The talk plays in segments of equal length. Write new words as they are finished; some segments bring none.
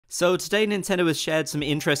So today Nintendo has shared some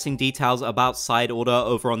interesting details about Side Order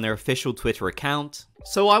over on their official Twitter account.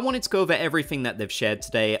 So I wanted to go over everything that they've shared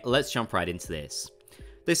today. Let's jump right into this.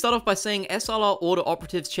 They start off by saying SLR Order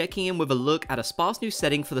operatives checking in with a look at a sparse new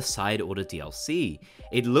setting for the Side Order DLC.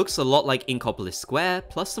 It looks a lot like Inkopolis Square,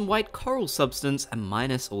 plus some white coral substance and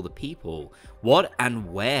minus all the people. What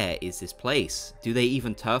and where is this place? Do they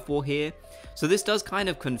even turf war here? So this does kind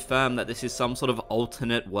of confirm that this is some sort of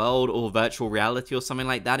alternate world or virtual reality or something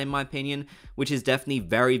like that in my opinion, which is definitely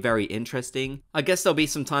very interesting. I guess there'll be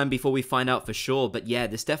some time before we find out for sure, but yeah,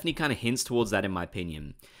 this definitely kind of hints towards that in my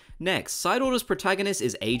opinion. Next, Side Order's protagonist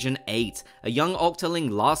is Agent 8, a young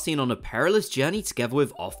Octoling last seen on a perilous journey together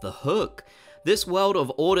with Off the Hook. This world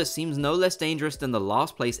of Order seems no less dangerous than the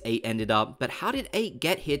last place 8 ended up, but how did 8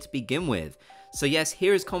 get here to begin with? So yes,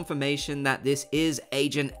 here is confirmation that this is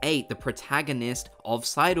Agent 8, the protagonist of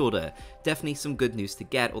Side Order. Definitely some good news to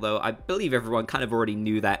get, although I believe everyone kind of already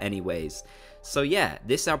knew that anyways. So yeah,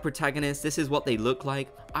 this is our protagonist, this is what they look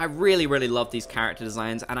like. I really love these character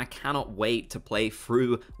designs and I cannot wait to play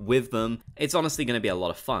through with them. It's honestly going to be a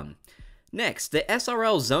lot of fun. Next, the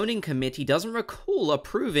SRL Zoning Committee doesn't recall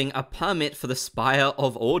approving a permit for the Spire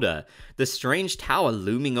of Order, the strange tower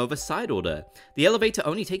looming over Side Order. The elevator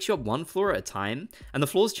only takes you up one floor at a time, and the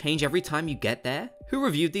floors change every time you get there? Who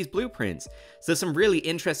reviewed these blueprints? So there's some really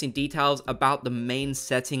interesting details about the main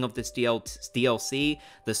setting of this DLC,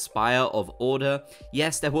 the Spire of Order.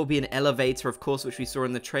 Yes, there will be an elevator, of course, which we saw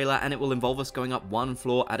in the trailer, and it will involve us going up one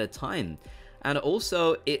floor at a time. And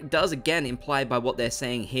also, it does again imply by what they're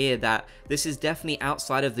saying here that this is definitely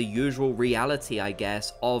outside of the usual reality, I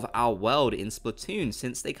guess, of our world in Splatoon,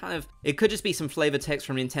 since they it could just be some flavor text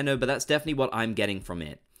from Nintendo, but that's definitely what I'm getting from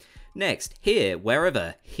it. Next, here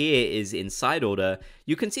is in Side Order,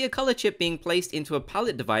 you can see a color chip being placed into a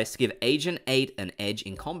pallet device to give Agent 8 an edge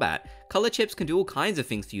in combat. Color chips can do all kinds of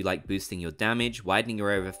things for you, like boosting your damage, widening your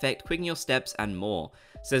area of effect, quickening your steps, and more.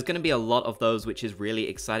 So there's going to be a lot of those, which is really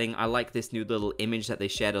exciting. I like this new little image that they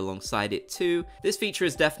shared alongside it too. This feature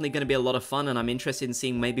is definitely going to be a lot of fun, and I'm interested in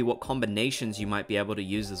seeing maybe what combinations you might be able to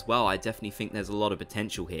use as well. I definitely think there's a lot of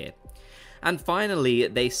potential here. And finally,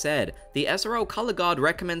 they said, the SRL Color Guard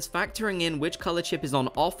recommends factoring in which color chip is on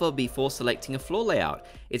offer before selecting a floor layout.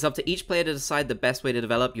 It's up to each player to decide the best way to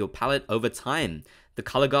develop your palette over time. The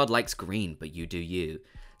Color Guard likes green, but you do you.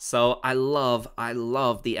 So I love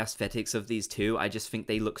the aesthetics of these two. I just think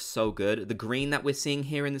they look so good. The green that we're seeing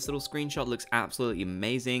here in this little screenshot looks absolutely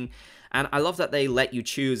amazing. And I love that they let you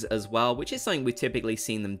choose as well, which is something we've typically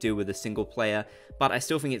seen them do with a single player. But I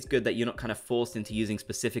still think it's good that you're not kind of forced into using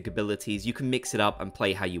specific abilities. You can mix it up and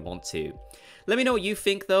play how you want to. Let me know what you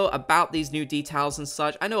think though about these new details and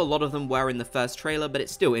such. I know a lot of them were in the first trailer, but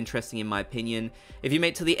it's still interesting in my opinion. If you made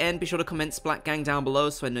it to the end, be sure to comment Splat Gang down below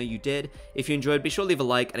so I know you did. If you enjoyed, be sure to leave a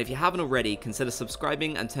like, and if you haven't already, consider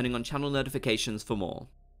subscribing and turning on channel notifications for more.